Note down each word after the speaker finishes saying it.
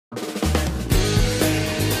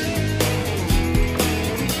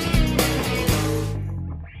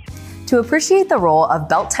To appreciate the role of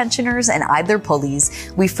belt tensioners and idler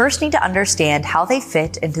pulleys, we first need to understand how they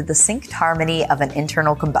fit into the synced harmony of an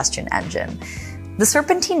internal combustion engine. The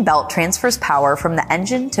serpentine belt transfers power from the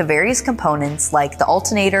engine to various components like the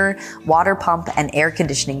alternator, water pump, and air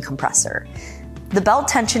conditioning compressor. The belt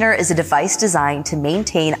tensioner is a device designed to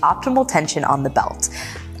maintain optimal tension on the belt.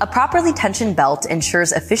 A properly tensioned belt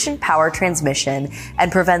ensures efficient power transmission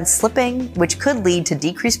and prevents slipping, which could lead to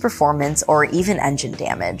decreased performance or even engine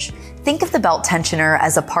damage. Think of the belt tensioner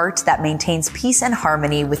as a part that maintains peace and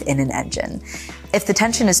harmony within an engine. If the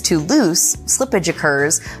tension is too loose, slippage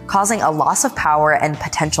occurs, causing a loss of power and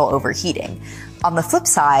potential overheating. On the flip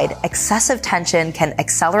side, excessive tension can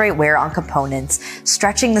accelerate wear on components,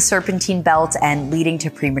 stretching the serpentine belt and leading to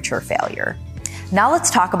premature failure. Now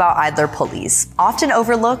let's talk about idler pulleys, often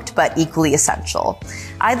overlooked but equally essential.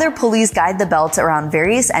 Idler pulleys guide the belt around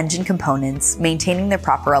various engine components, maintaining their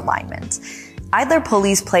proper alignment. Idler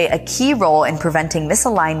pulleys play a key role in preventing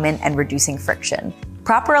misalignment and reducing friction.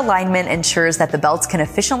 Proper alignment ensures that the belts can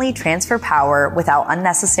efficiently transfer power without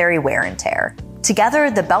unnecessary wear and tear. Together,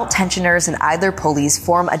 the belt tensioners and idler pulleys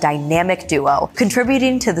form a dynamic duo,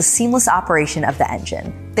 contributing to the seamless operation of the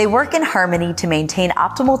engine. They work in harmony to maintain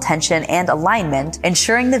optimal tension and alignment,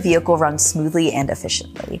 ensuring the vehicle runs smoothly and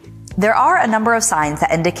efficiently. There are a number of signs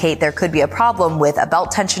that indicate there could be a problem with a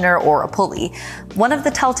belt tensioner or a pulley. One of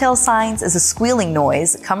the telltale signs is a squealing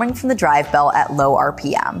noise coming from the drive belt at low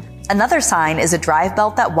RPM. Another sign is a drive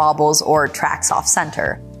belt that wobbles or tracks off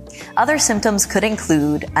center. Other symptoms could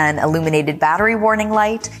include an illuminated battery warning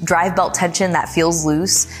light, drive belt tension that feels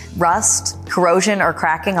loose, rust, corrosion or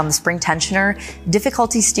cracking on the spring tensioner,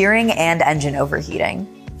 difficulty steering, and engine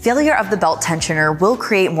overheating. Failure of the belt tensioner will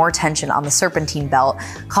create more tension on the serpentine belt,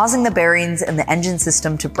 causing the bearings in the engine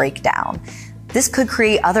system to break down. This could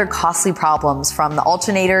create other costly problems from the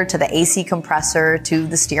alternator to the AC compressor to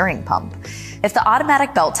the steering pump. If the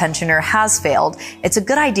automatic belt tensioner has failed, it's a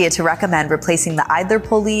good idea to recommend replacing the idler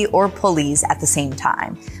pulley or pulleys at the same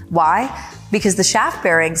time. Why? Because the shaft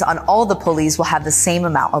bearings on all the pulleys will have the same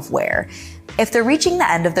amount of wear. If they're reaching the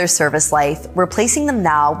end of their service life, replacing them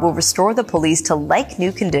now will restore the pulleys to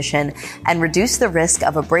like-new condition and reduce the risk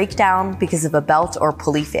of a breakdown because of a belt or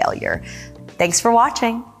pulley failure. Thanks for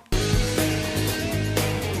watching.